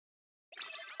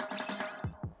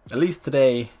At least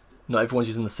today, not everyone's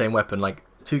using the same weapon. Like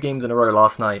 2 games in a row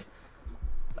last night,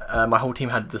 my whole team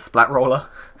had the splat roller.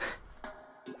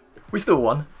 We still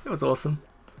won. It was awesome.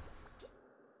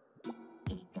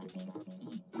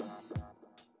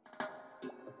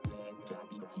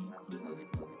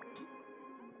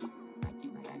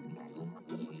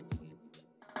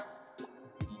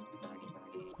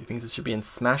 You think this should be in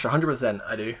Smash? 100%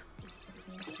 I do.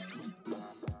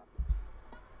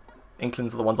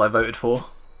 Inklings are the ones I voted for.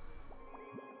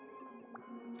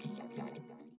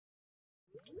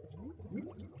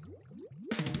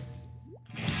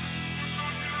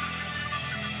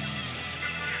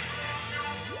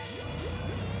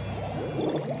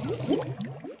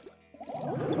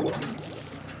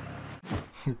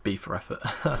 B for effort.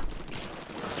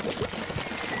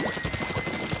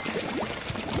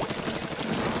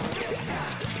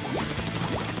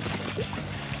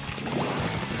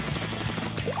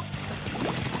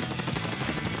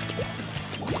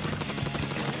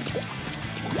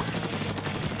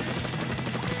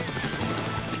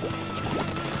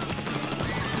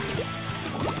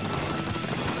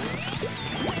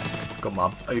 Got my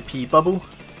OP bubble.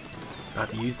 About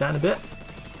to use that in a bit.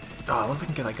 Oh, I wonder if I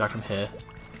can get that guy from here.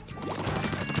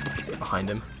 Behind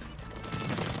him.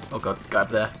 Oh god, guy up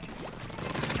there.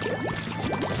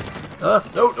 No.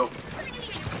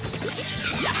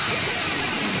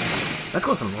 That's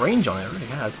got some range on it, it really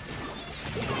has.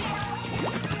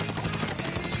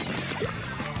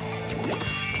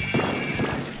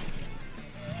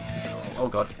 Oh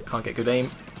god, can't get good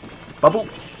aim. Bubble!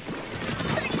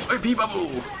 OP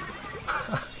bubble!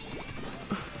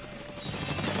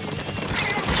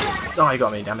 Oh, he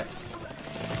got me, damn it.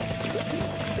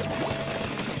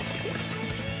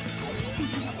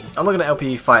 I'm not going to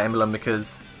LP Fire Emblem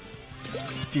because a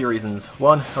few reasons.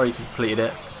 One, I already completed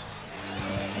it.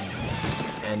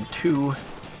 And 2,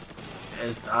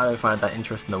 I don't find that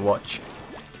interesting to watch.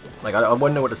 Like, I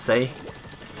wouldn't know what to say.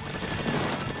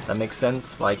 That makes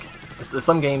sense. Like, there's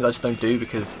some games I just don't do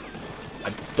because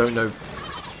I don't know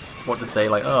what to say.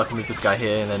 Like, oh, I can move this guy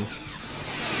here, and then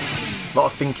a lot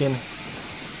of thinking.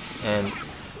 And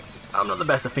I'm not the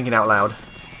best at thinking out loud.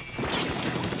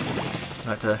 I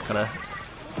have to kind of,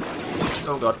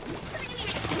 oh god,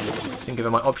 think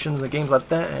of my options in games like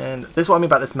that. And this is what I mean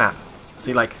about this map.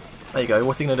 See, like, there you go.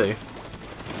 What's he gonna do?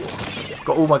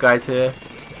 Got all my guys here.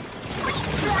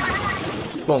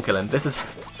 Spawn killing. This is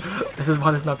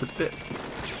why this map's a bit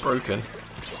broken.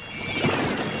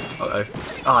 Uh oh.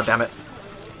 Ah, damn it.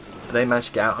 They managed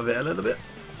to get out of it a little bit.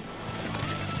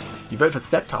 You vote for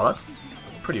Sceptile. That's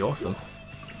pretty awesome.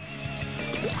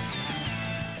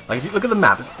 Like, if you look at the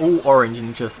map, it's all orange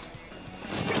and just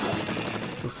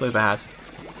feels so bad.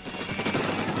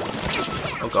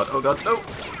 Oh god, no!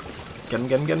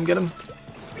 Get him.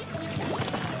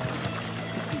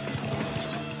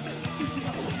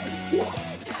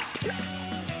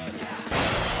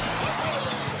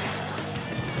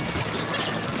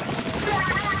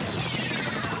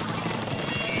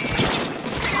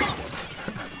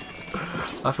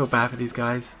 I feel bad for these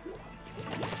guys.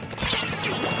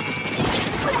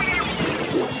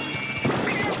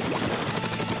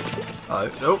 Oh,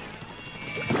 no.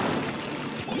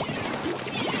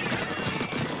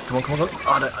 Come on.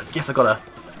 Oh, no, I guess I gotta.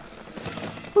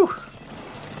 Whew.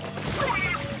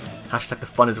 Hashtag the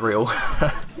fun is real.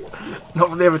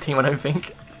 Not for the other team, I don't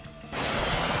think.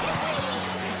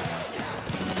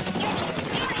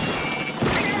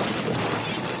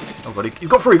 Oh god, he's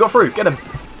got through, get him!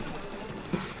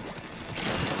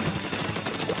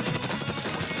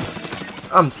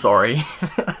 I'm sorry.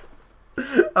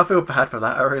 I feel bad for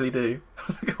that, I really do.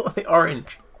 Look at all the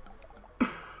orange.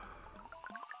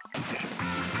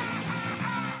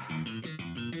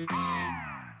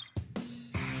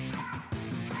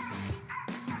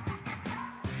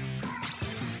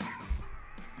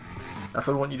 That's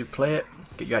why I want you to play it,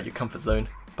 get you out of your comfort zone.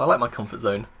 But I like my comfort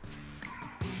zone.